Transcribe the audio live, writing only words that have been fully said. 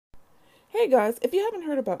Hey guys, if you haven't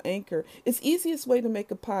heard about Anchor, it's the easiest way to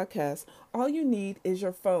make a podcast. All you need is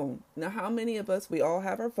your phone. Now, how many of us, we all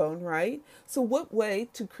have our phone, right? So what way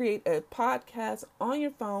to create a podcast on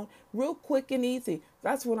your phone real quick and easy?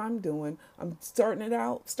 That's what I'm doing. I'm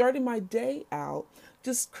starting my day out,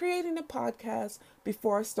 just creating a podcast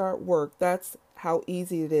before I start work. That's how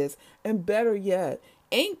easy it is. And better yet,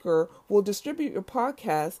 Anchor will distribute your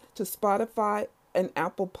podcast to Spotify and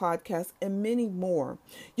Apple Podcasts, and many more.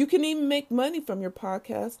 You can even make money from your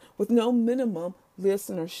podcast with no minimum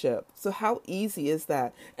listenership. So how easy is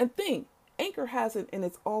that? And think, Anchor has it and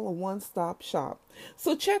it's all a one-stop shop.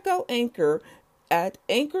 So check out Anchor at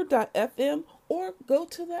anchor.fm or go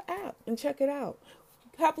to the app and check it out.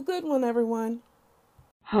 Have a good one, everyone.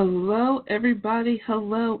 Hello, everybody.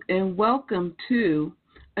 Hello, and welcome to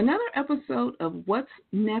another episode of What's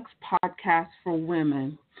Next podcast for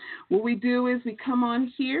women. What we do is we come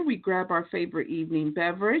on here, we grab our favorite evening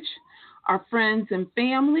beverage, our friends and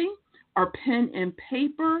family, our pen and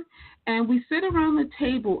paper, and we sit around the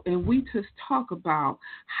table and we just talk about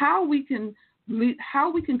how we can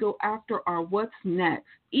go after our what's next,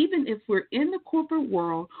 even if we're in the corporate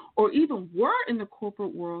world or even we're in the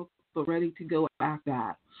corporate world but ready to go after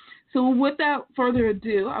that. So without further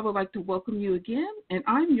ado, I would like to welcome you again, and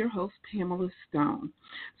I'm your host, Pamela Stone.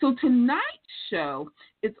 So tonight's show,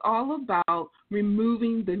 it's all about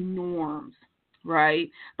removing the norms, right?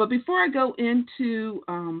 But before I go into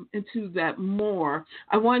that more,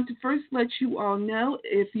 I want to first let you all know,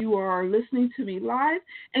 if you are listening to me live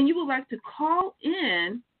and you would like to call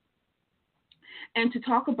in and to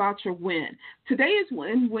talk about your win. Today is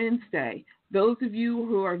Win Wednesday. Those of you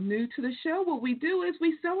who are new to the show, what we do is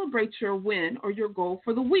we celebrate your win or your goal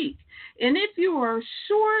for the week. And if you are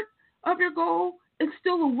short of your goal, it's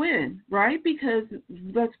still a win, right? Because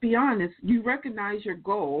let's be honest, you recognize your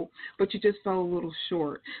goal, but you just fell a little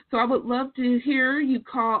short. So I would love to hear your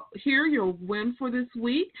win for this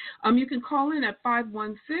week. You can call in at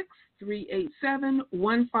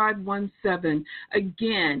 516-387-1517.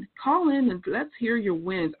 Again, call in and let's hear your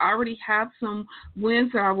wins. I already have some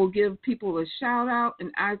wins that I will give people a shout out,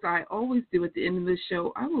 and as I always do at the end of the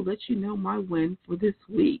show, I will let you know my win for this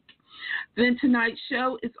week. Then tonight's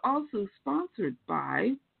show is also sponsored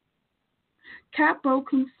by Capo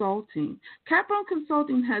Consulting. Capo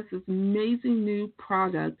Consulting has this amazing new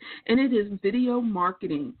product, and it is video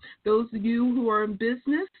marketing. Those of you who are in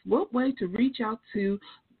business, what way to reach out to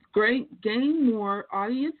gain more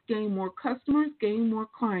audience, gain more customers, gain more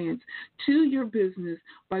clients to your business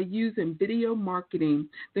by using video marketing.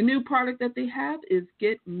 The new product that they have is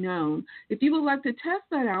Get Known. If you would like to test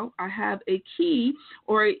that out, I have a key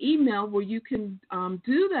or an email where you can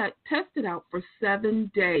do that, test it out for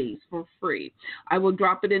 7 days for free. I will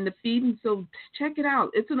drop it in the feed, and so check it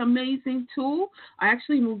out. It's an amazing tool. I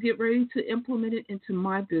actually will get ready to implement it into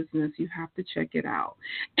my business. You have to check it out.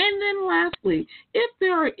 And then lastly, if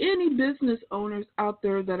there are any business owners out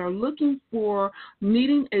there that are looking for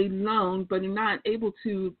needing a loan but are not able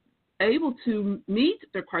to meet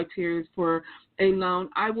the criteria for a loan,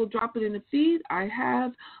 I will drop it in the feed. I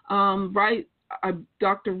have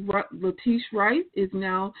Dr. Latish Wright is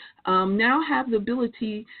now have the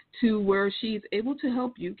ability to where she's able to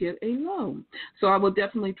help you get a loan. So I will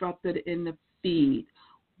definitely drop that in the feed.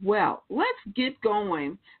 Well, let's get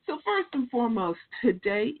going. So first and foremost,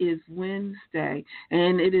 today is Wednesday,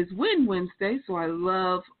 and it is Win Wednesday, so I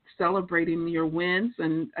love celebrating your wins.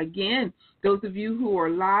 And again, those of you who are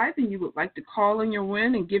live and you would like to call in your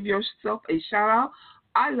win and give yourself a shout out,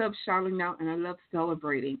 I love shouting out and I love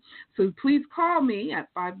celebrating. So please call me at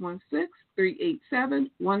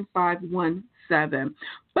 516-387-1517.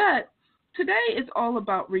 But today is all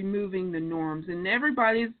about removing the norms, and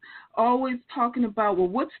everybody's always talking about, well,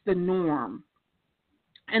 what's the norm?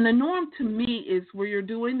 And the norm to me is where you're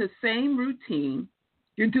doing the same routine,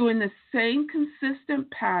 you're doing the same consistent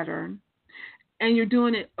pattern, and you're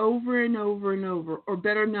doing it over and over and over, or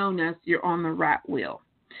better known as you're on the rat wheel,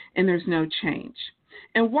 and there's no change.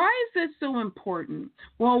 And why is this so important?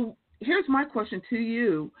 Well, here's my question to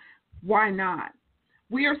you. Why not?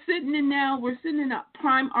 We're sitting in a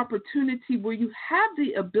prime opportunity where you have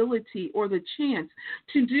the ability or the chance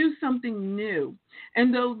to do something new.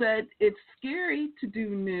 And though that it's scary to do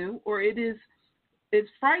new, or it's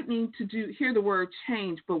frightening to hear the word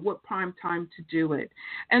change, but what prime time to do it.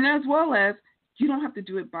 And as well as you don't have to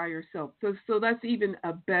do it by yourself. So that's even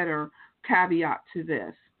a better caveat to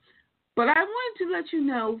this. But I wanted to let you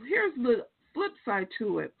know, here's the flip side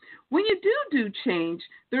to it. When you do change,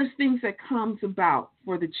 there's things that comes about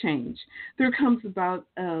for the change. There comes about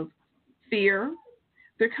fear.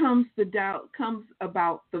 There comes about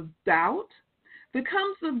the doubt. There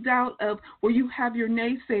comes the doubt of where you have your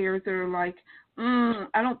naysayers that are like,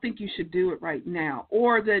 I don't think you should do it right now,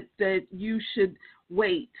 or that you should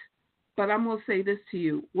wait. But I'm going to say this to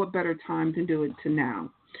you, what better time to do it to now?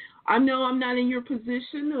 I know I'm not in your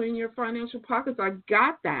position or in your financial pockets. I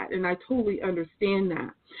got that, and I totally understand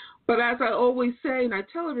that. But as I always say, and I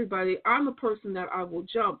tell everybody, I'm a person that I will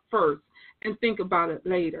jump first and think about it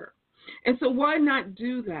later. And so why not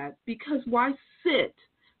do that? Because why sit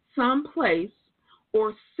someplace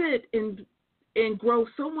or sit and grow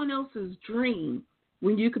someone else's dream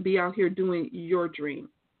when you could be out here doing your dream?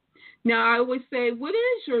 Now, I always say, what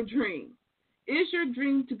is your dream? Is your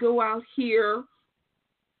dream to go out here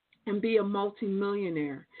and be a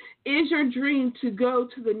multimillionaire? Is your dream to go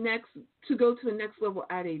to the next level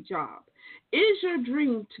at a job? Is your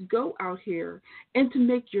dream to go out here and to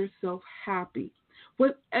make yourself happy?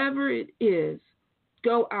 Whatever it is,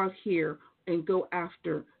 go out here and go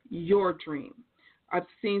after your dream. I've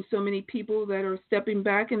seen so many people that are stepping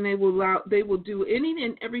back, and they will do anything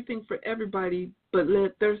and everything for everybody, but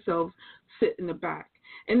let themselves sit in the back.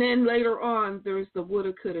 And then later on, there's the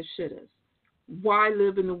woulda, coulda, shouldas. Why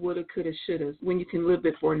live in the woulda, coulda, shouldas when you can live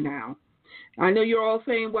it for now? I know you're all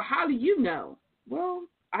saying, well, how do you know? Well,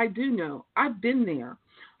 I do know. I've been there.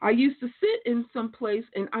 I used to sit in some place,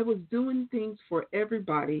 and I was doing things for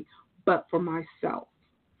everybody but for myself.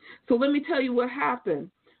 So let me tell you what happened.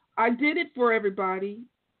 I did it for everybody,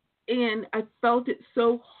 and I felt it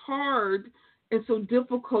so hard and so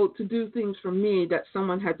difficult to do things for me that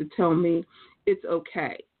someone had to tell me it's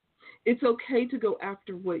okay. It's okay to go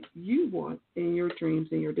after what you want in your dreams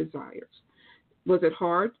and your desires. Was it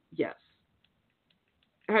hard? Yes.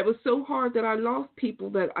 It was so hard that I lost people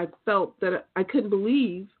that I felt that I couldn't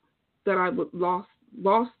believe that I would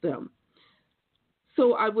lost them.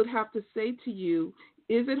 So I would have to say to you,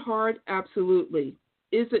 is it hard? Absolutely.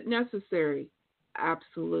 Is it necessary?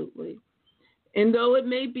 Absolutely. And though it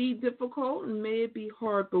may be difficult and may it be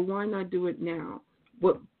hard, but why not do it now?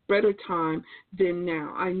 What better time than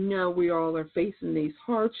now? I know we all are facing these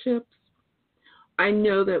hardships. I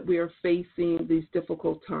know that we are facing these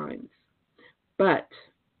difficult times. But,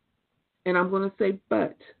 and I'm going to say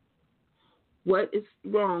but, what is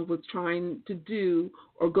wrong with trying to do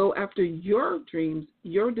or go after your dreams,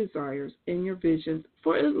 your desires, and your visions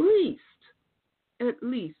for at least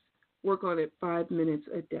work on it 5 minutes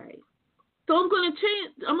a day? So I'm going to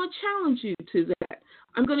challenge you to that.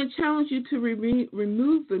 I'm going to challenge you to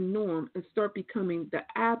remove the norm and start becoming the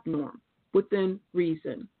abnorm within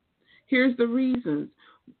reason. Here's the reasons.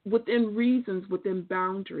 Within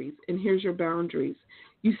boundaries. And here's your boundaries.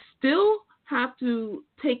 You still have to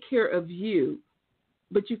take care of you,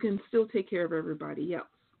 but you can still take care of everybody else.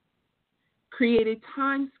 Create a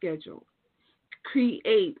time schedule.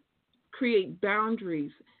 Create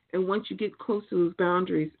boundaries. And once you get close to those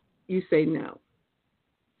boundaries, you say no.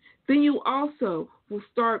 Then you also will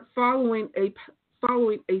start following a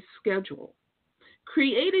schedule.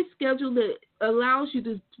 Create a schedule that allows you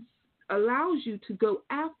to go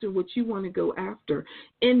after what you want to go after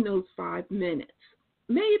in those 5 minutes.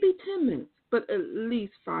 Maybe 10 minutes, but at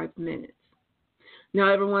least 5 minutes. Now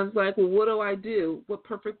everyone's like, well, what do I do? What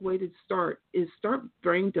perfect way to start is start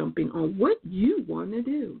brain dumping on what you want to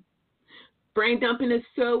do. Brain dumping is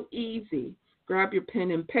so easy. Grab your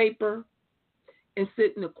pen and paper and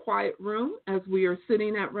sit in a quiet room as we are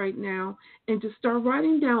sitting at right now and just start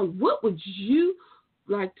writing down what would you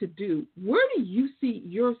like to do? Where do you see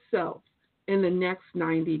yourself in the next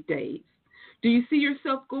 90 days? Do you see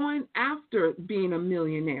yourself going after being a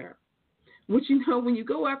millionaire? Which, you know, when you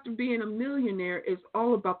go after being a millionaire, it's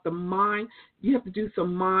all about the mind. You have to do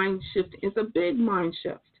some mind shifting. It's a big mind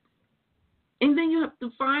shift. And then you have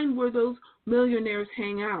to find where those millionaires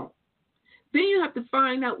hang out. Then you have to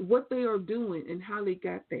find out what they are doing and how they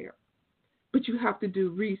got there. But you have to do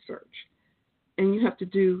research. And you have to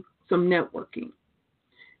do some networking.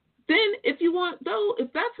 Then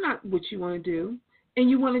if that's not what you want to do, and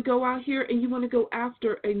you want to go out here and you want to go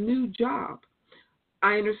after a new job,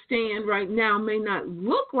 I understand right now may not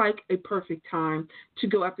look like a perfect time to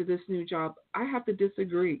go after this new job. I have to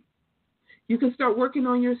disagree. You can start working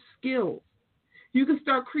on your skills. You can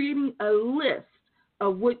start creating a list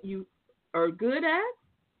of what you are good at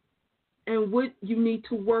and what you need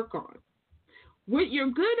to work on. What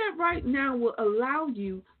you're good at right now will allow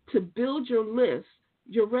you to build your list,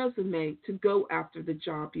 your resume, to go after the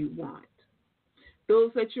job you want.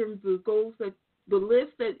 Those that the goals that the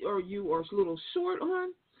list that you are a little short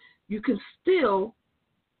on, you can still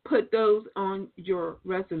put those on your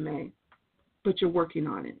resume, but you're working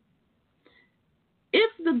on it.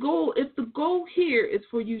 If the goal here is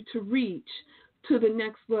for you to reach to the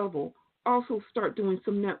next level, also start doing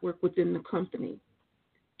some network within the company.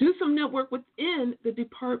 Do some network within the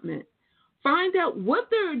department. Find out what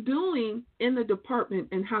they're doing in the department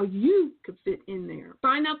and how you could fit in there.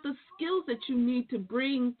 Find out the skills that you need to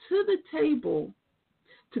bring to the table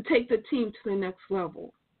to take the team to the next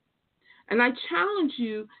level. And I challenge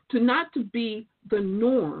you to not to be the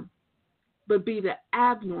norm, but be the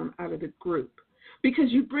abnorm out of the group.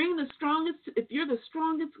 Because you bring the strongest, if you're the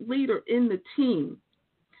strongest leader in the team,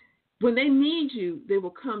 when they need you, they will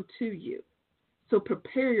come to you. So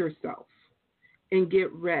prepare yourself and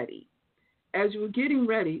get ready. As you're getting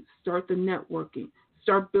ready, start the networking.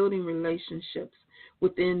 Start building relationships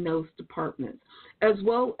within those departments, as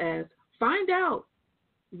well as find out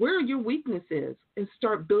where your weakness is and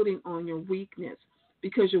start building on your weakness,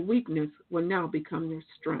 because your weakness will now become your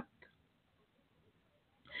strength.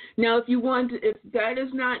 Now, if that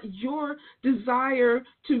is not your desire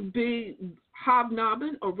to be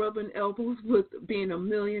hobnobbing or rubbing elbows with being a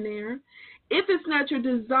millionaire, if it's not your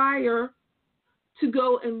desire to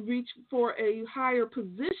go and reach for a higher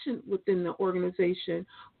position within the organization,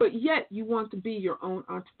 but yet you want to be your own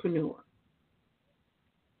entrepreneur,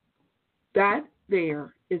 that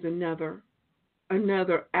there is another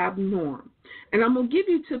abnorm. And I'm going to give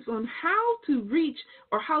you tips on how to reach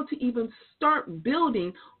or how to even start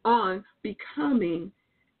building on becoming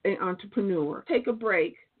an entrepreneur. Take a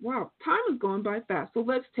break. Wow, time is going by fast, so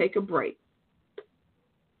let's take a break.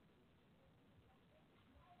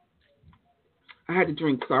 I had to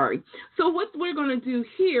drink, sorry. So what we're going to do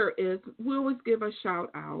here is we always give a shout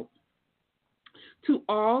out to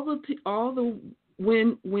all the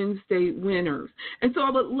Win Wednesday winners. And so I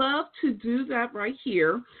would love to do that right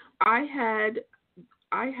here. I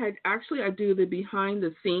do the behind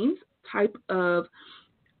the scenes type of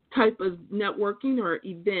networking or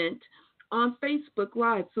event on Facebook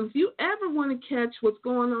Live. So if you ever want to catch what's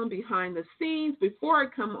going on behind the scenes before I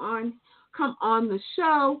come on the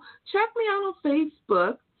show, check me out on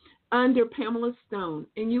Facebook under Pamela Stone,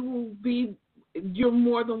 and you're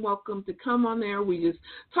more than welcome to come on there. We just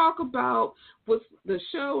talk about what's the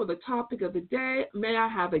show or the topic of the day. May I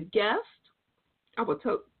have a guest? I will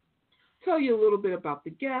tell you a little bit about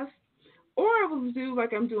the guest, or I will do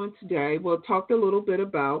like I'm doing today. We'll talk a little bit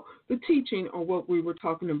about the teaching or what we were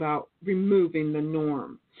talking about, removing the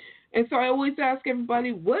norm. And so I always ask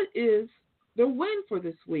everybody, what is the win for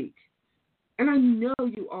this week? And I know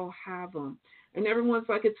you all have them. And everyone's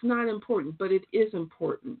like, it's not important, but it is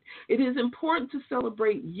important. It is important to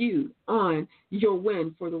celebrate you on your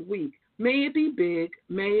win for the week. May it be big,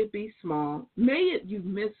 may it be small, may you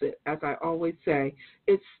miss it, as I always say,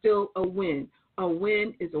 it's still a win. A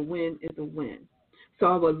win is a win is a win. So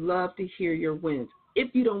I would love to hear your wins.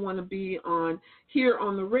 If you don't want to be here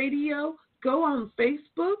on the radio, go on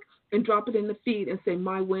Facebook and drop it in the feed and say,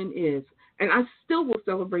 my win is. And I still will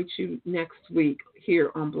celebrate you next week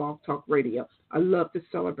here on Blog Talk Radio. I love to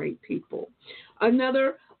celebrate people.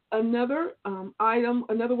 Another item,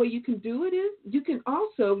 another way you can do it is you can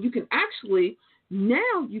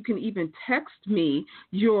even text me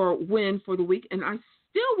your win for the week, and I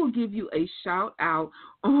still will give you a shout out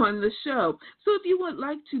on the show. So if you would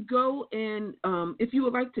like to go and if you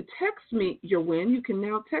would like to text me your win, you can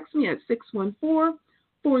now text me at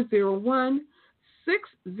 614-401-6067.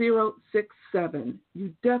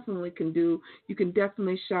 You can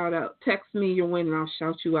definitely text me your win, and I'll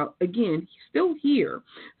shout you out. Again, he's still here.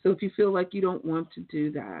 So if you feel like you don't want to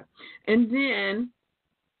do that. And then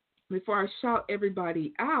before I shout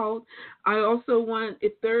everybody out, I also want,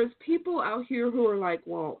 if there's people out here who are like,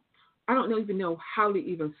 well, I don't even know how to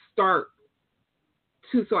even start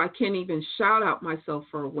so I can't even shout out myself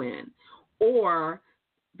for a win. Or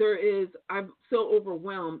I'm so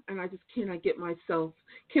overwhelmed and I just cannot get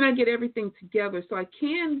everything together so I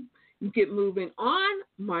can get moving on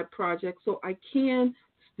my project so I can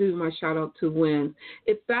do my shout out to win.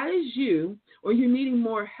 If that is you or you're needing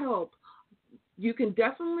more help, you can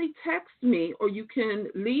definitely text me, or you can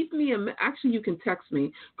leave me you can text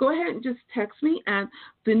me. Go ahead and just text me at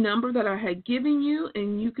the number that I had given you,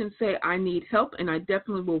 and you can say I need help, and I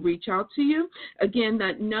definitely will reach out to you. Again,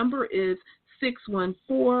 that number is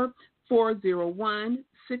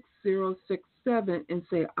 614-401-6067, and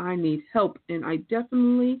say I need help, and I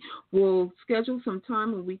definitely will schedule some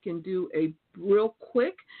time when we can do a real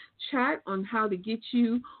quick chat on how to get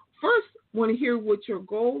you. First, want to hear what your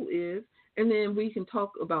goal is, and then we can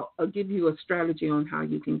talk about, give you a strategy on how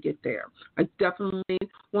you can get there. I definitely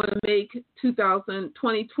want to make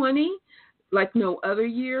 2020 like no other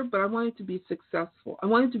year, but I want it to be successful. I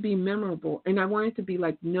want it to be memorable, and I want it to be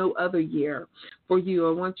like no other year for you.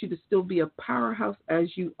 I want you to still be a powerhouse as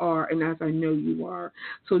you are and as I know you are.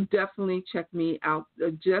 So definitely check me out.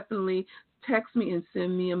 Definitely text me and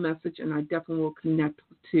send me a message, and I definitely will connect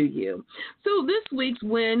to you. So this week's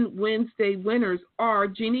Wednesday winners are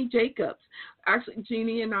Genie Jacobs. Actually,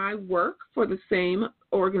 Genie and I work for the same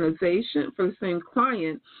organization, for the same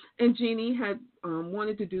client, and Genie had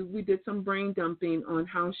we did some brain dumping on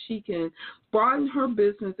how she can broaden her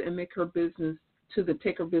business and make her business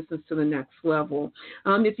take her business to the next level.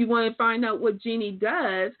 If you want to find out what Genie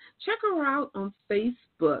does, check her out on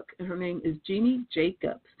Facebook, and her name is Genie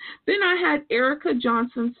Jacobs. Then I had Erica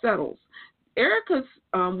Johnson Settles. Erica's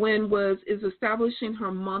win is establishing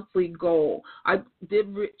her monthly goal. I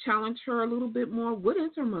did challenge her a little bit more. What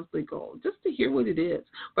is her monthly goal? Just to hear what it is.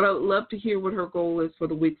 But I would love to hear what her goal is for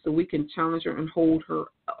the week so we can challenge her and hold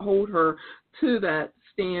her to that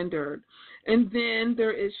standard. And then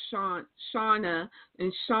there is Shauna.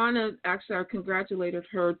 And Shauna, actually, I congratulated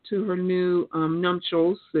her to her new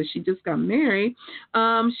nuptials that she just got married.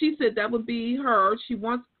 She said that would be her. She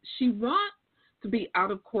wants to be out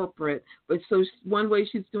of corporate, but so one way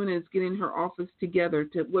she's doing it is getting her office together,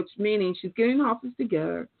 which meaning she's getting her office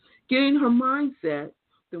together, getting her mindset.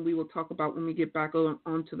 Then we will talk about when we get back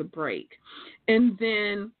onto the break. And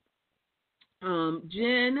then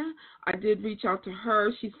Jen, I did reach out to her.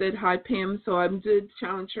 She said, hi, Pam. So I did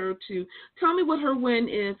challenge her to tell me what her win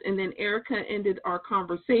is. And then Erica ended our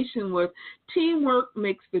conversation with teamwork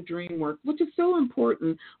makes the dream work, which is so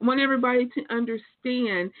important. I want everybody to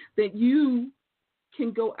understand that you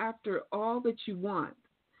can go after all that you want.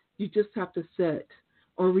 You just have to set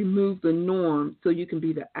or remove the norm so you can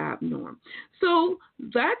be the abnorm. So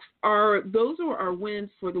those are our wins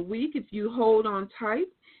for the week. If you hold on tight,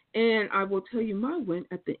 and I will tell you my win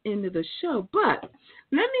at the end of the show. But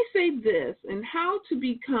let me say this, and how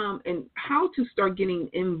to start getting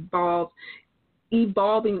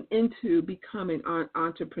evolving into becoming an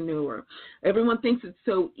entrepreneur. Everyone thinks it's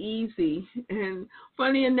so easy. And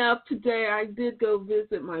funny enough, today I did go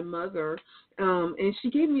visit my mother, and she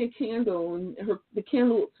gave me a candle, and the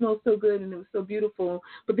candle smelled so good, and it was so beautiful.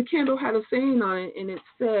 But the candle had a saying on it, and it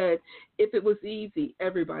said, if it was easy,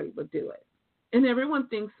 everybody would do it. And everyone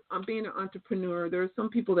thinks being an entrepreneur, there are some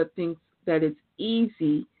people that think that it's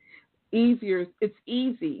easy, it's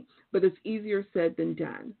easy, but it's easier said than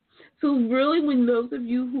done. So really, when those of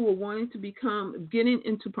you who are wanting to getting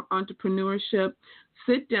into entrepreneurship,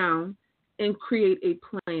 sit down and create a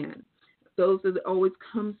plan. Those that always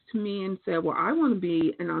comes to me and say, well, I want to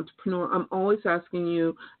be an entrepreneur. I'm always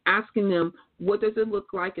asking them, what does it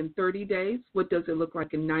look like in 30 days? What does it look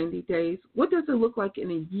like in 90 days? What does it look like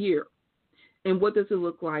in a year? And what does it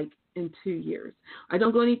look like in 2 years? I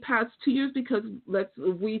don't go any past 2 years because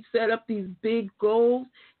we set up these big goals,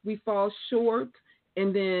 we fall short,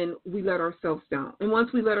 and then we let ourselves down. And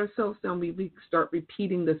once we let ourselves down, we start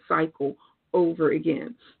repeating the cycle over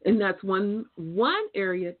again. And that's one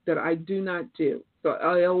area that I do not do. So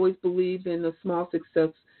I always believe in the small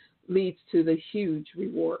success leads to the huge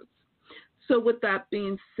rewards. So with that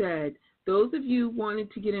being said, those of you wanting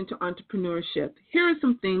to get into entrepreneurship, here are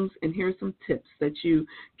some things and here are some tips that you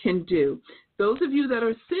can do. Those of you that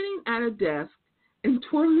are sitting at a desk and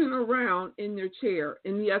twirling around in your chair,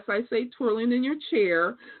 and yes, I say twirling in your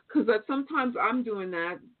chair because sometimes I'm doing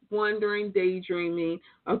that, wondering, daydreaming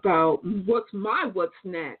about what's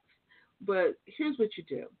next. But here's what you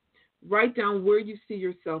do. Write down where you see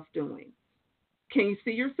yourself doing. Can you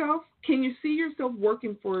see yourself? Can you see yourself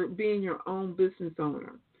working for being your own business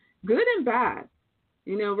owner? Good and bad.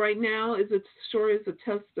 Right now is as short as a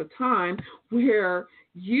test of time where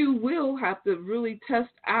you will have to really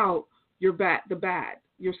test out your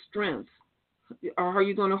your strengths. Or are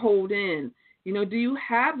you going to hold in? Do you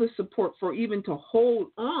have the support for even to hold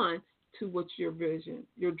on to what's your vision,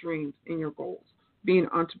 your dreams, and your goals? Being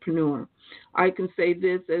an entrepreneur. I can say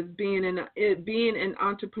this as being an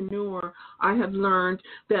entrepreneur, I have learned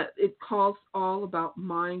that it calls all about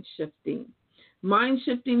mind shifting. Mind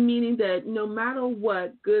shifting meaning that no matter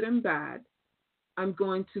what, good and bad, I'm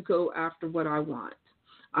going to go after what I want.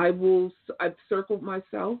 I've circled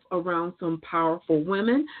myself around some powerful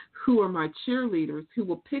women who are my cheerleaders, who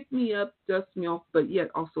will pick me up, dust me off, but yet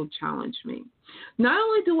also challenge me. Not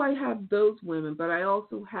only do I have those women, but I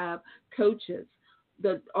also have coaches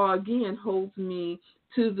that, again, holds me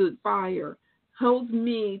to the fire, holds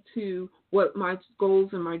me to what my goals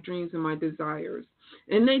and my dreams and my desires.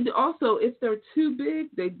 And they also, if they're too big,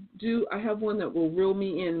 I have one that will reel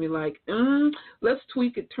me in and be like, let's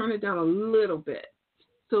tweak it, turn it down a little bit.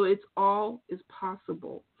 So it's all is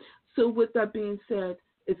possible. So with that being said,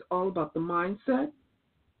 it's all about the mindset.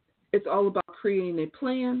 It's all about creating a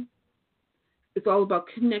plan. It's all about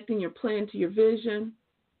connecting your plan to your vision.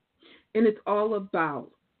 And it's all about,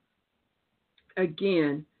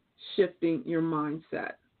 again, shifting your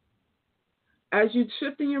mindset. As you're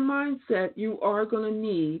shifting your mindset, you are going to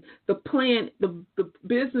need the plan. The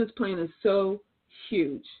business plan is so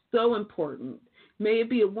huge, so important. May it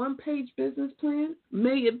be a 1-page business plan,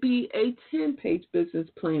 may it be a 10-page business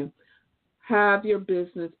plan. Have your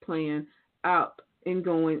business plan up and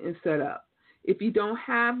going and set up. If you don't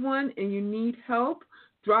have one and you need help,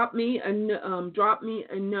 drop me a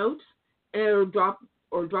note or drop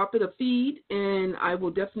it a feed, and I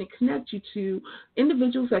will definitely connect you to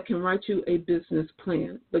individuals that can write you a business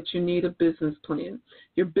plan. But you need a business plan.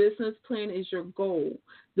 Your business plan is your goal.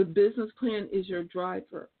 The business plan is your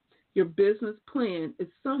driver. Your business plan is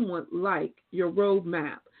somewhat like your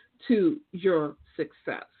roadmap to your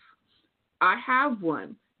success. I have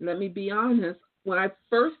one. Let me be honest. When I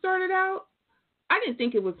first started out, I didn't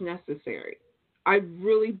think it was necessary. I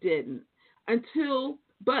really didn't.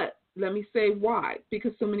 But let me say why.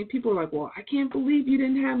 Because so many people are like, well, I can't believe you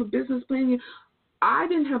didn't have a business plan. I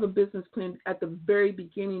didn't have a business plan at the very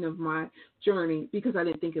beginning of my journey because I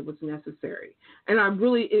didn't think it was necessary. And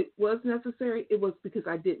it was necessary. It was because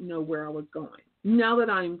I didn't know where I was going. Now that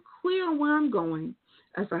I'm clear on where I'm going,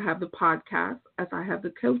 as I have the podcast, as I have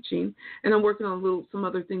the coaching, and I'm working on some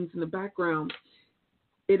other things in the background,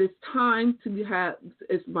 it is time to have,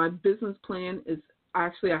 my business plan is,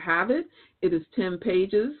 actually I have it. It is 10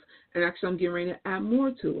 pages, and actually I'm getting ready to add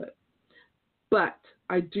more to it. But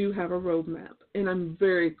I do have a roadmap, and I'm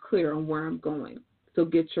very clear on where I'm going. So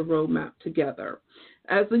get your roadmap together.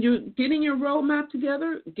 As you're getting your roadmap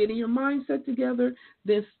together, getting your mindset together,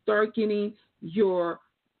 then start getting your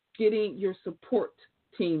support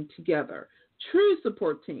team together. True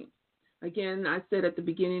support team. Again, I said at the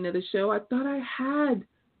beginning of the show, I thought I had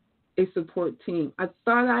a support team. I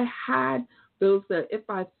thought I had those that if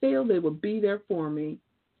I fail, they would be there for me.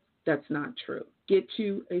 That's not true. Get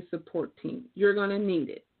you a support team. You're going to need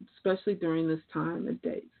it, especially during this time of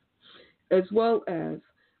days. As well as,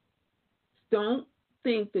 don't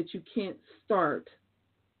think that you can't start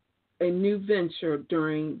a new venture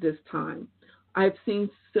during this time. I've seen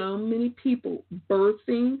so many people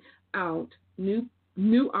birthing out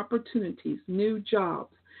new opportunities, new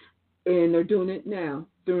jobs, and they're doing it now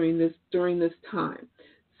during this time.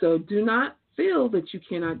 So do not feel that you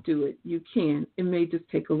cannot do it. You can. It may just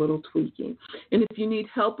take a little tweaking. And if you need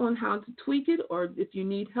help on how to tweak it, or if you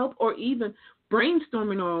need help or even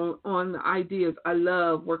brainstorming on the ideas, I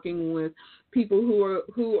love working with people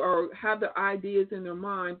who have the ideas in their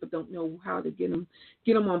mind but don't know how to get them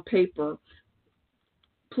on paper.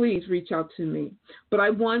 Please reach out to me. But I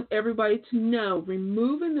want everybody to know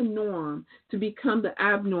removing the norm to become the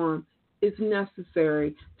abnorm is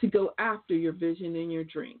necessary to go after your vision and your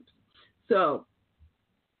dreams. So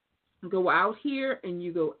go out here and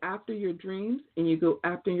you go after your dreams and you go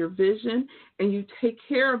after your vision and you take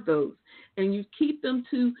care of those and you keep them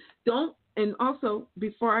and also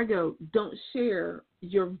before I go, don't share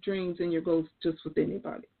your dreams and your goals just with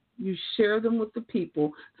anybody. You share them with the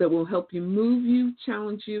people that will help you, move you,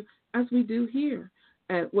 challenge you, as we do here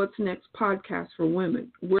at What's Next Podcast for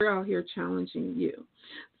Women. We're out here challenging you.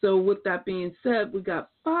 So with that being said, we got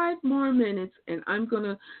 5 more minutes, and I'm going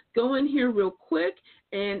to go in here real quick.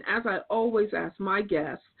 And as I always ask my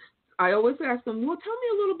guests, I always ask them, well, tell me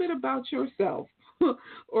a little bit about yourself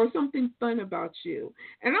or something fun about you.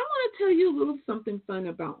 And I want to tell you a little something fun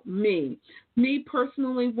about me. Me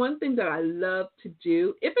personally, one thing that I love to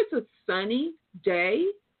do, if it's a sunny day,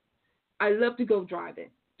 I love to go driving.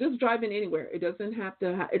 Just driving anywhere. It doesn't have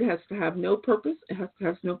to. It has to have no purpose. It has to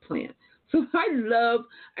have no plan. So I love,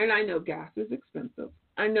 and I know gas is expensive.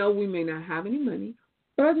 I know we may not have any money,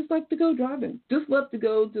 but I just like to go driving. Just love to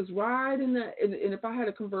go, just ride and if I had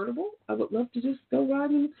a convertible, I would love to just go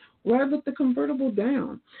ride with the convertible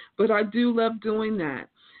down. But I do love doing that.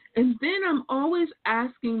 And then I'm always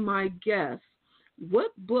asking my guests,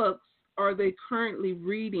 what books are they currently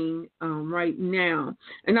reading right now?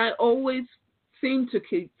 And I always seem to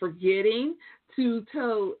keep forgetting to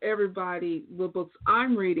tell everybody what books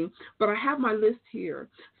I'm reading, but I have my list here.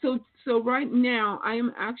 So right now I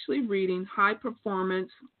am actually reading High Performance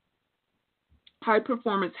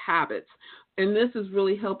Habits, and this is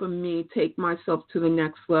really helping me take myself to the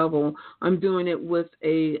next level. I'm doing it with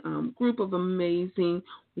a group of amazing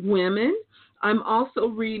women. I'm also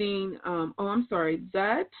reading, can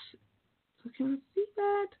I see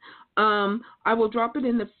that? I will drop it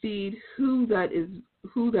in the feed who that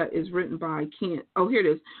is written by. I can't. Oh, here it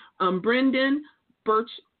is. Brendan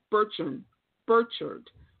Burchard. Brendon.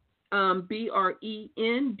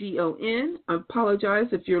 I apologize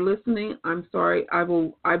if you're listening. I'm sorry. I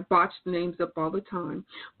botch the names up all the time.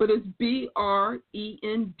 But it's Brendon.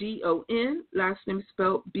 Last name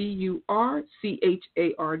spelled Burchard.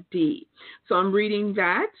 So I'm reading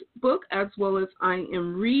that book as well as I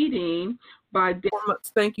am reading by Dan.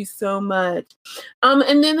 Thank you so much.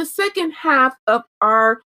 And then the second half of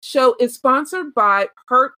our show is sponsored by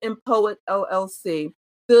Hurt and Poet LLC.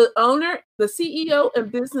 The CEO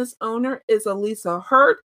and business owner is Elisa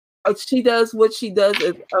Hurt. She does what she does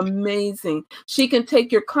is amazing. She can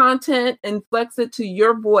take your content and flex it to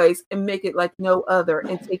your voice and make it like no other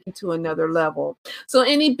and take you to another level. So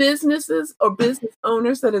any businesses or business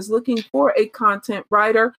owners that is looking for a content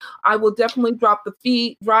writer, I will definitely drop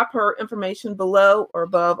her information below or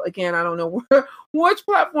above. Again, I don't know which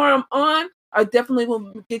platform I'm on. I definitely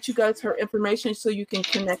will get you guys her information so you can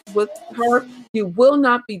connect with her. You will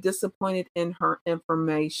not be disappointed in her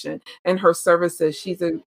information and her services. She's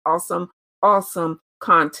an awesome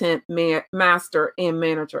content master and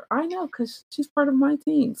manager. I know, because she's part of my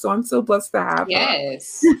team. So I'm so blessed to have her.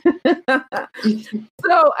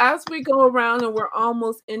 So as we go around and we're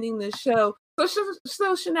almost ending the show,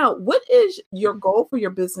 so Chanel, what is your goal for your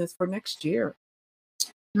business for next year?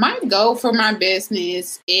 My goal for my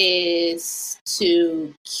business is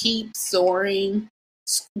to keep scoring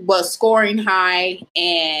high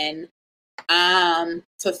and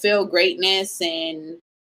fulfill greatness and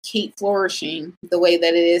keep flourishing the way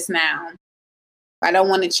that it is now. I don't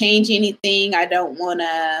want to change anything. I don't want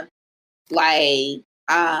to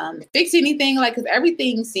fix anything, because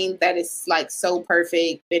everything seems that it's so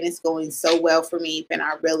perfect and it's going so well for me. And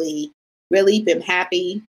I really, really been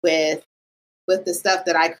happy with the stuff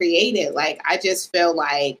that I created. I just feel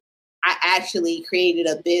like I actually created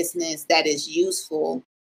a business that is useful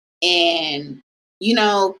and,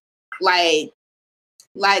 because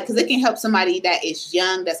it can help somebody that is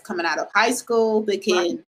young, that's coming out of high school. It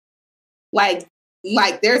can,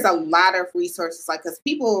 there's a lot of resources, because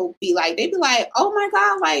people be like, oh my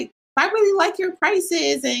God, I really like your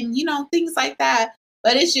prices and, things like that.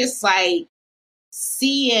 But it's just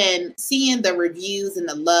seeing the reviews and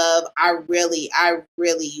the love, I really,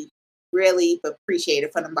 really appreciate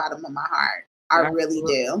it from the bottom of my heart. I really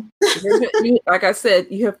do. Like I said,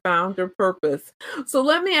 you have found your purpose. So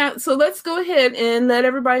let's go ahead and let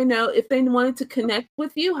everybody know, if they wanted to connect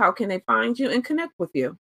with you, how can they find you and connect with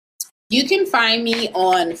you? You can find me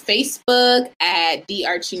on Facebook at The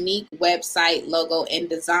Arch Unique, website, logo, and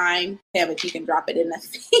design. Pam, if you can drop it in the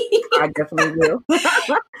feed. I definitely will.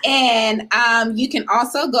 And you can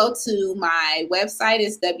also go to my website.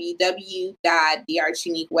 It's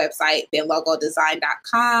www.thearchuniquewebsite, then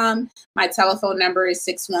logodesign.com. My telephone number is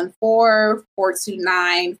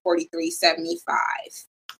 614-429-4375.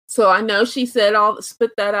 So I know she said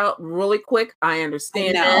spit that out really quick. I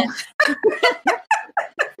understand that.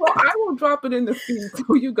 Well, I will drop it in the feed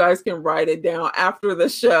so you guys can write it down after the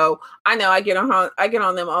show. I know I get on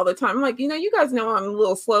them all the time. I'm like, you guys know I'm a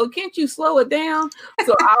little slow. Can't you slow it down?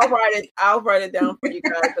 So I'll write it down for you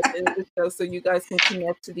guys at the end of the show so you guys can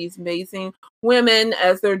connect to these amazing women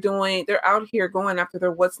as they're out here going after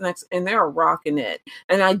their what's next, and they're rocking it.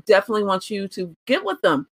 And I definitely want you to get with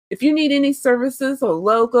them. If you need any services or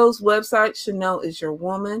logos, websites, Chanel is your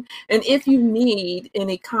woman. And if you need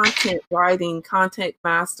any content writing, content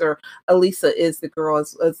master, Elisa is the girl,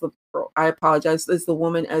 as the girl. I apologize, is the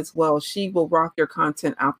woman as well. She will rock your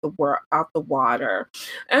content out the water.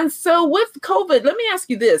 And so with COVID, let me ask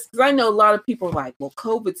you this, because I know a lot of people are like, well,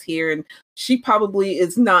 COVID's here, and she's probably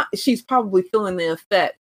feeling the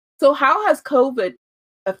effect. So how has COVID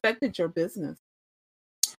affected your business?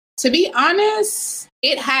 To be honest,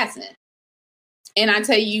 it hasn't. And I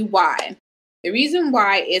tell you why. The reason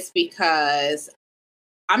why is because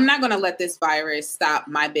I'm not going to let this virus stop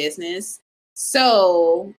my business.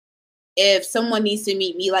 So if someone needs to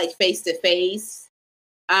meet me face to face,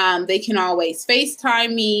 they can always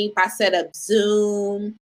FaceTime me. I set up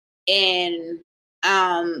Zoom and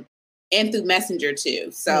through Messenger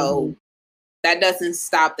too. So that doesn't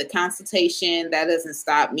stop the consultation. That doesn't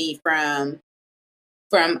stop me from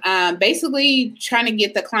basically trying to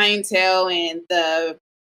get the clientele and the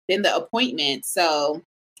appointment. So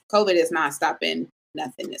COVID is not stopping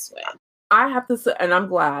nothing this way. I have to say, and I'm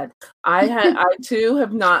glad I too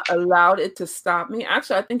have not allowed it to stop me.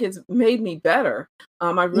 Actually, I think it's made me better.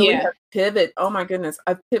 I really have pivot. Oh my goodness.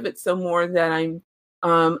 I've pivoted so more that I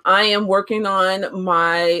am working on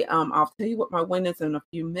my, I'll tell you what my win is in a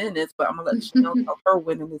few minutes, but I'm gonna let Chanel tell her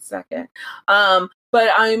win in a second. But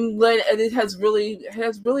it has really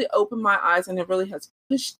opened my eyes, and it really has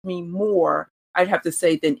pushed me more I'd have to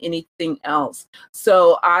say, than anything else.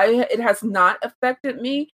 So it has not affected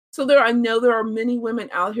me. So I know there are many women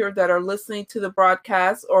out here that are listening to the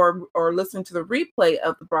broadcast or listening to the replay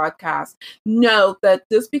of the broadcast. Know that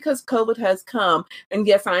just because COVID has come, and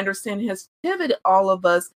yes, I understand it has pivoted all of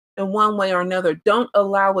us in one way or another, don't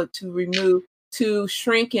allow it to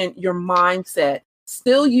shrink in your mindset.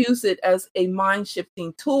 Still use it as a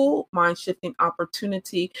mind-shifting tool, mind-shifting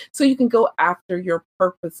opportunity, so you can go after your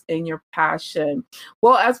purpose and your passion.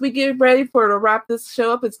 Well, as we get ready to wrap this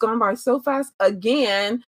show up, it's gone by so fast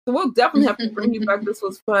again. So we'll definitely have to bring you back. This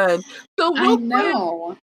was fun. So I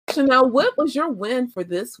know. Chanel, what was your win for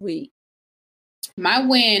this week? My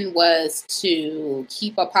win was to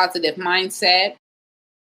keep a positive mindset,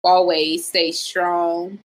 always stay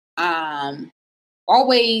strong,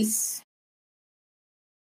 always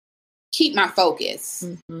keep my focus.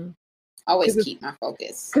 Mm-hmm. Always keep my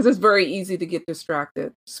focus. Because it's very easy to get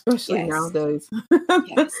distracted, especially nowadays.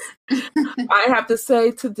 Yes. I have to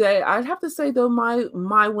say though,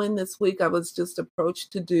 my win this week, I was just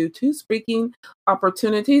approached to do 2 speaking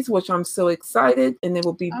opportunities, which I'm so excited, and they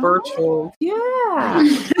will be virtual. Yeah.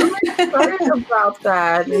 I'm excited about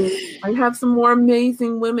that. And I have some more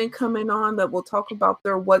amazing women coming on that will talk about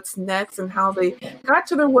their what's next and how they got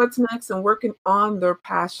to their what's next and working on their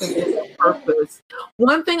passion and their purpose.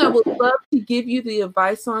 One thing I would love to give you the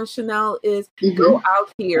advice on, Chanel, is go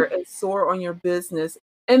out here and soar on your business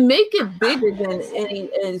and make it bigger than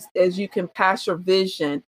as you can pass your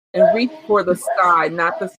vision and reach for the sky,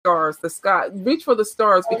 not the stars. The sky, reach for the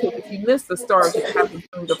stars, because if you miss the stars, you have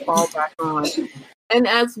something to fall back on. And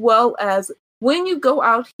as well as when you go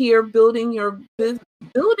out here building your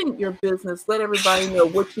business, let everybody know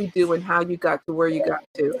what you do and how you got to where you got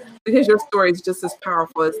to, because your story is just as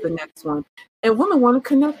powerful as the next one. And women want to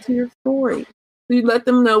connect to your story. So you let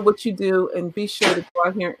them know what you do, and be sure to go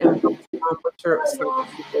out here and focus on what your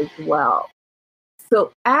services as well.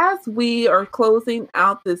 So as we are closing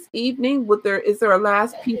out this evening, is there a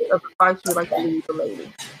last piece of advice you'd like to leave the ladies?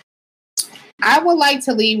 I would like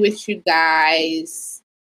to leave with you guys.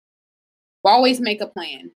 Always make a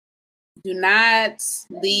plan. Do not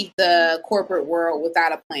leave the corporate world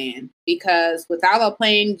without a plan, because without a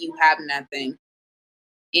plan, you have nothing.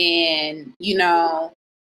 And,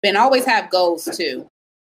 and always have goals too.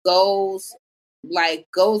 Goals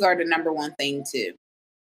are the number one thing too.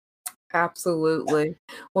 Absolutely.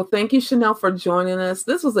 Well, thank you, Chanel, for joining us.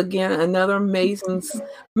 This was, again, another amazing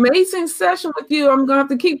session with you. I'm going to have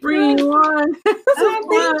to keep bringing you on.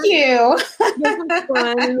 Thank you. This is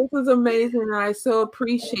fun, and this is amazing. And I so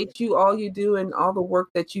appreciate all you do and all the work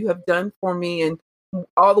that you have done for me and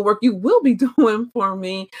all the work you will be doing for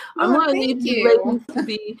me. I'm going to leave you ladies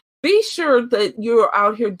to be sure that you're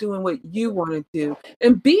out here doing what you want to do,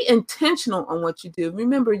 and be intentional on what you do.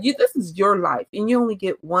 Remember, this is your life and you only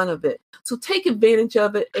get one of it. So take advantage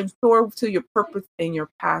of it and soar to your purpose and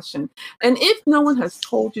your passion. And if no one has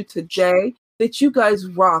told you today that you guys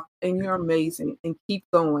rock and you're amazing, and keep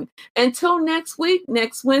going. Until next week,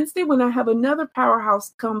 next Wednesday, when I have another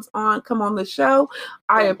powerhouse come on the show,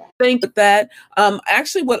 I thank that.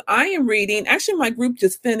 Actually, what I am reading, my group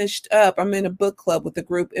just finished up. I'm in a book club with the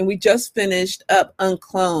group, and we just finished up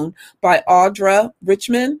Uncloned by Audra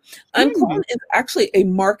Richmond. Uncloned is actually a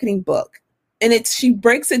marketing book, and she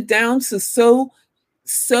breaks it down to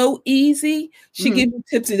so easy. She gives you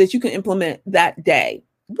tips that you can implement that day.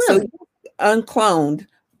 Really? So Uncloned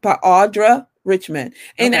by Audra Richmond.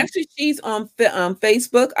 And actually, she's on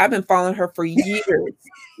Facebook. I've been following her for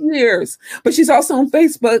years. But she's also on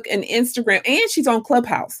Facebook and Instagram, and she's on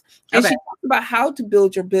Clubhouse. And she talks about how to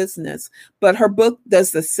build your business. But her book does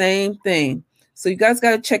the same thing. So you guys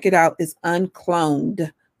got to check it out. It's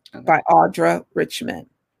Uncloned by Audra Richmond.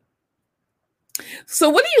 So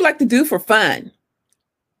what do you like to do for fun?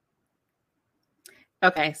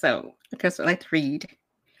 Okay, so I like to read.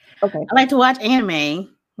 Okay. I like to watch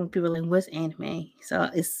anime. When people are like, what's anime? So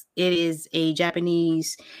it is a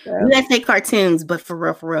Japanese. You guys say cartoons, but for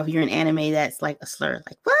real, you're an anime, that's like a slur.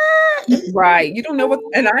 Like, what? Right. You don't know what,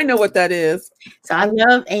 and I know what that is. So I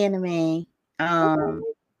love anime. And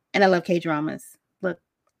I love K-dramas. Look,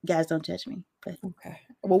 guys, don't judge me. But well,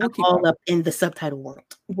 we'll keep all up in the subtitle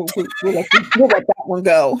world. We'll let that one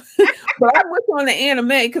go. But I went on the anime,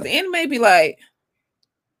 because anime be like,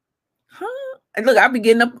 huh? And look, I'll be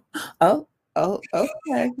getting up. Oh,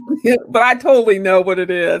 okay. But I totally know what it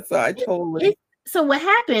is. So what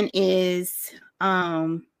happened is,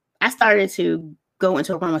 I started to go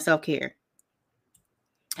into a realm of self-care.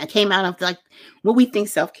 I came out of like what we think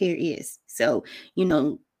self-care is. So,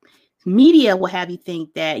 media will have you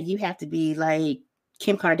think that you have to be like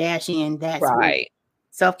Kim Kardashian. That's right.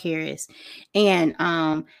 self-care is. And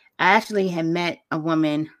I actually had met a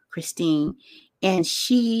woman, Christine, and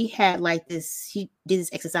she had she did this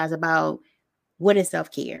exercise about what is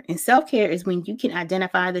self-care. And self-care is when you can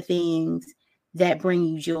identify the things that bring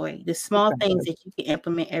you joy, the small things that you can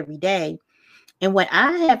implement every day. And what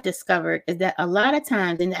I have discovered is that a lot of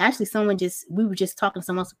times, and actually we were just talking to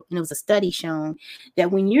someone, and it was a study shown that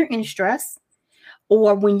when you're in stress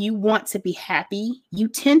or when you want to be happy, you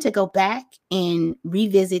tend to go back and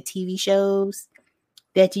revisit TV shows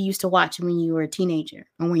that you used to watch when you were a teenager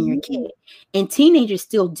or when you're a kid. And teenagers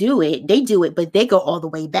still do it. They do it, but they go all the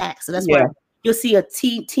way back. So that's why you'll see a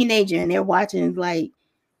teenager and they're watching like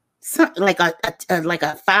a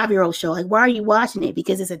 5-year-old show. Like, why are you watching it?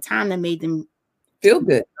 Because it's a time that made them feel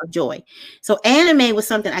good, joy. So anime was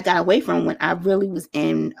something I got away from when I really was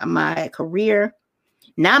in my career,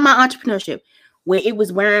 not my entrepreneurship, where it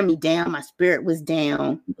was wearing me down. My spirit was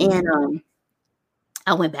down, and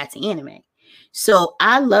I went back to anime. So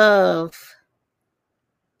I love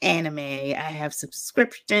anime. I have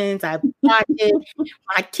subscriptions. I watch it.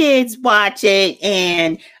 My kids watch it,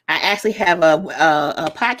 and I actually have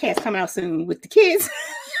a podcast coming out soon with the kids.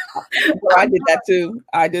 Well, I did that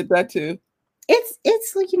too.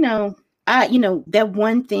 It's like, that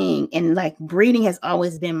one thing, and like reading has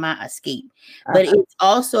always been my escape, but it's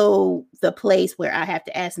also the place where I have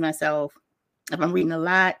to ask myself if I'm reading a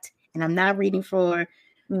lot and I'm not reading for,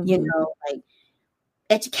 like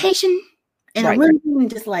education, and I'm really reading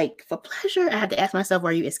just like for pleasure. I have to ask myself,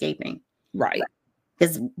 are you escaping? Right.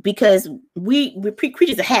 Because we're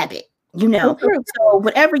creatures of habit, so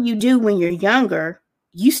whatever you do when you're younger,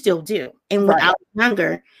 you still do. And when I was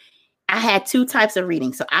younger, I had 2 types of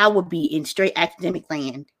reading. So I would be in straight academic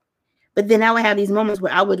land, but then I would have these moments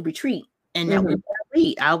where I would retreat and I would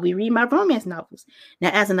read. I'll be reading my romance novels. Now,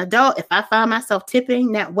 as an adult, if I find myself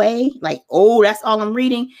tipping that way, like, oh, that's all I'm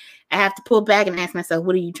reading, I have to pull back and ask myself,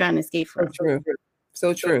 what are you trying to escape from?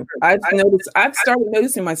 So true. I've started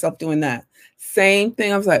noticing myself doing that. Same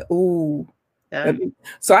thing. I was like, ooh.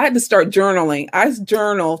 So I had to start journaling. I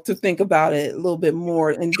journal to think about it a little bit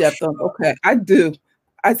more in depth. Okay,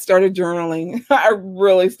 I started journaling. I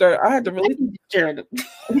had to really journal.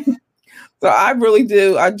 So I really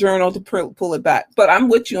do. I journal to pull it back. But I'm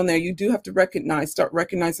with you on there. You do have to start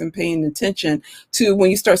recognizing, paying attention to when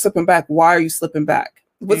you start slipping back. Why are you slipping back?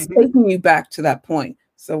 What's taking you back to that point?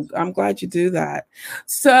 So I'm glad you do that.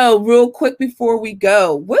 So real quick before we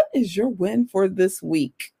go, what is your win for this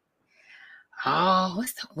week? Oh,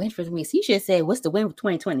 what's the win for the week? So you should say, what's the win for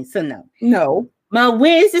 2020? So no. My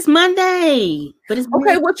win is this Monday. But it's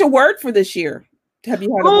okay. What's your word for this year? Have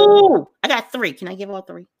you had I got 3. Can I give all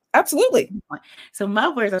 3? Absolutely. So my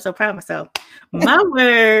words, I'm so proud of myself. My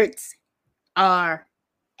words are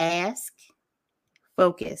ask,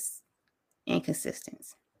 focus, and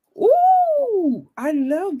consistency. Ooh, I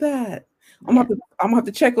love that. I'm gonna have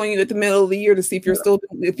to check on you at the middle of the year to see if you still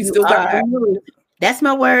got it. That's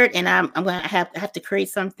my word, and I'm gonna have to create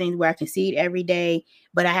something where I can see it every day.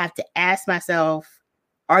 But I have to ask myself,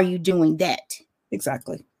 are you doing that?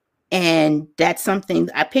 Exactly. And that's something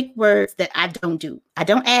I pick words that I don't do. I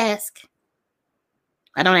don't ask.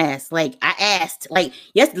 Like I asked, like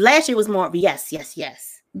yes, last year was more of yes.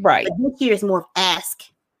 Right. But this year is more of ask.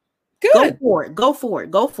 Good. Go for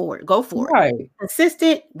it. Right.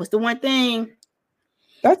 Consistent was the one thing.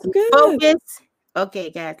 That's good. Focus. Okay,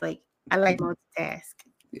 guys, like I like multitask.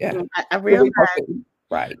 Yeah. I realized.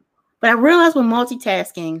 Right. But I realized with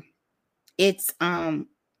multitasking, it's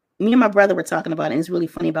me and my brother were talking about it, and it's really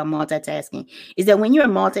funny about multitasking, is that when you're a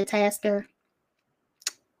multitasker,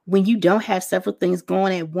 when you don't have several things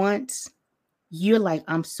going at once, you're like,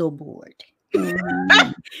 I'm so bored.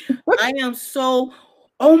 I am so,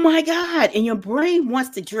 oh my God. And your brain wants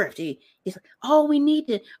to drift. It's like, oh, we need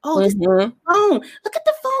to, this phone. Look at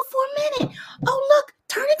the phone for a minute. Oh, look,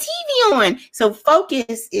 turn the TV on. So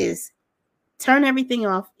focus is turn everything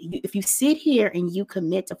off. If you sit here and you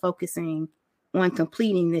commit to focusing on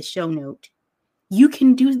completing this show note, you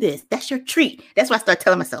can do this. That's your treat. That's what I start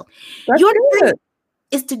telling myself. Your treat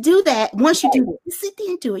is to do that. Once you do it, sit there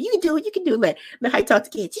and do it. You can do it. You can do it. Like how I talk to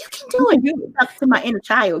kids. You can do it. Talk to my inner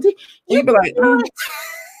child. You be like, do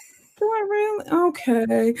I really?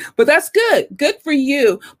 Okay. But that's good. Good for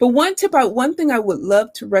you. But one thing I would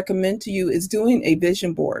love to recommend to you is doing a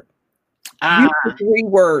vision board. Use your 3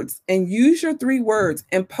 words and use your 3 words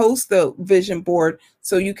and post the vision board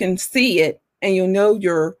so you can see it and you'll know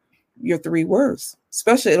your 3 words.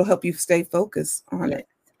 Especially it'll help you stay focused on it.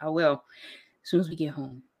 I will. As soon as we get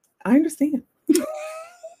home. I understand.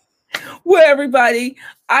 Well, everybody,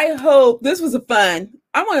 I hope this was a fun.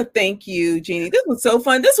 I want to thank you, Genie. This was so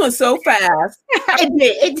fun. This was so fast.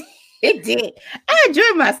 It did. I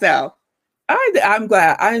enjoyed myself. I'm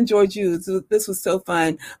glad. I enjoyed you. This was so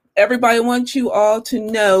fun. Everybody wants you all to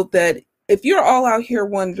know that if you're all out here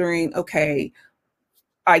wondering, okay,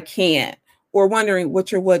 I can't, or wondering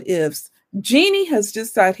what your what ifs, Jeannie has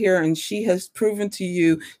just sat here and she has proven to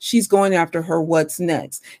you she's going after her what's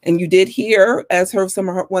next. And you did hear as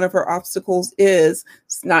one of her obstacles is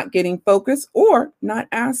not getting focused or not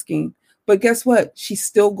asking. But guess what? She's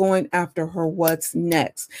still going after her what's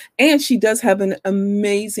next. And she does have an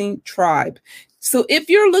amazing tribe. So if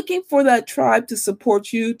you're looking for that tribe to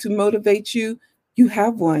support you, to motivate you, you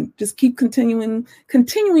have one. Just keep continuing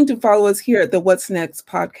to follow us here at the What's Next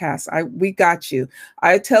podcast. We got you.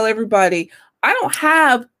 I tell everybody, I don't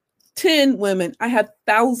have 10 women. I have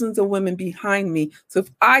thousands of women behind me. So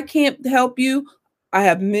if I can't help you, I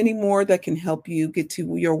have many more that can help you get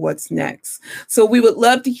to your what's next. So we would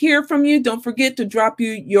love to hear from you. Don't forget to drop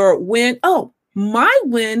you your win. Oh, my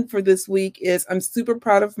win for this week is I'm super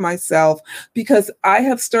proud of myself because I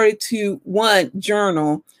have started to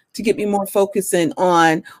journal to get me more focusing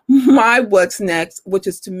on my what's next, which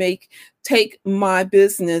is to take my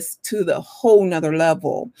business to the whole nother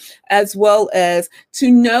level, as well as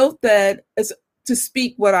to note that to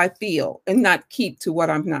speak what I feel and not keep to what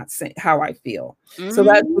I'm not saying, how I feel. So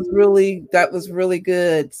that was really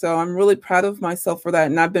good. So I'm really proud of myself for that.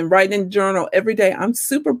 And I've been writing in the journal every day. I'm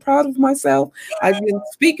super proud of myself. I've been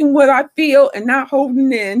speaking what I feel and not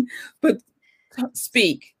holding in, but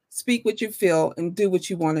speak what you feel and do what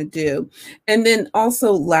you want to do. And then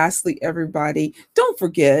also lastly, everybody, don't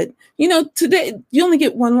forget, today you only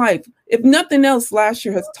get one life. If nothing else, last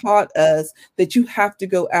year has taught us that you have to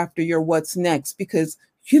go after your what's next, because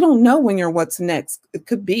you don't know when your what's next it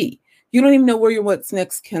could be. You don't even know where your what's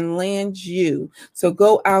next can land you. So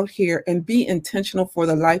go out here and be intentional for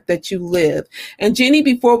the life that you live. And Jeannie,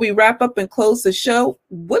 before we wrap up and close the show,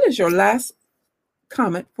 what is your last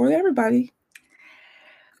comment for everybody?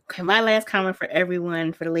 Okay, my last comment for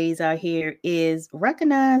everyone, for the ladies out here, is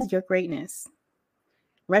recognize your greatness.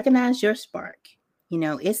 Recognize your spark.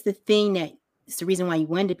 It's the reason why you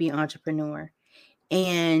wanted to be an entrepreneur.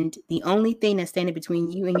 And the only thing that's standing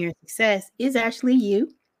between you and your success is actually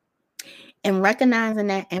you. And recognizing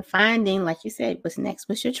that and finding, like you said, what's next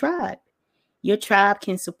with your tribe. Your tribe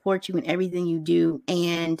can support you in everything you do,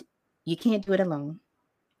 and you can't do it alone.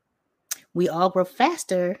 We all grow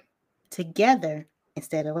faster together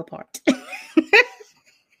instead of apart.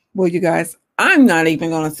 Well, you guys, I'm not even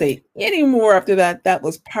going to say any more after that. That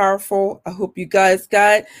was powerful. I hope you guys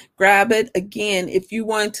grab it. Again, if you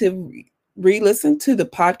want to re-listen to the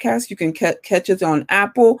podcast, you can catch it on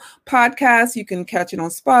Apple Podcasts. You can catch it on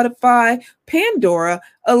Spotify, Pandora,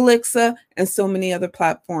 Alexa, and so many other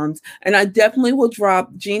platforms. And I definitely will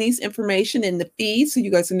drop Jeannie's information in the feed so you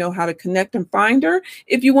guys know how to connect and find her.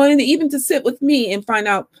 If you wanted to sit with me and find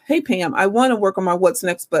out, hey, Pam, I want to work on my what's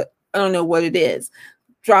next, but I don't know what it is.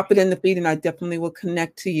 Drop it in the feed and I definitely will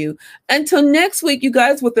connect to you. Until next week, you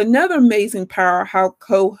guys, with another amazing powerhouse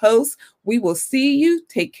co-host, we will see you.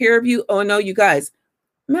 Take care of you. Oh, no, you guys,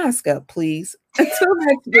 mask up, please. Until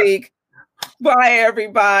next week. Bye,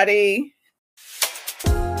 everybody.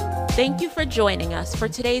 Thank you for joining us for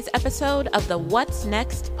today's episode of the What's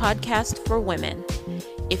Next podcast for women.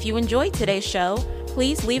 If you enjoyed today's show,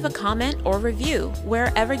 please leave a comment or review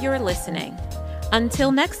wherever you're listening.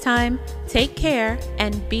 Until next time, take care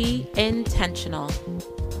and be intentional.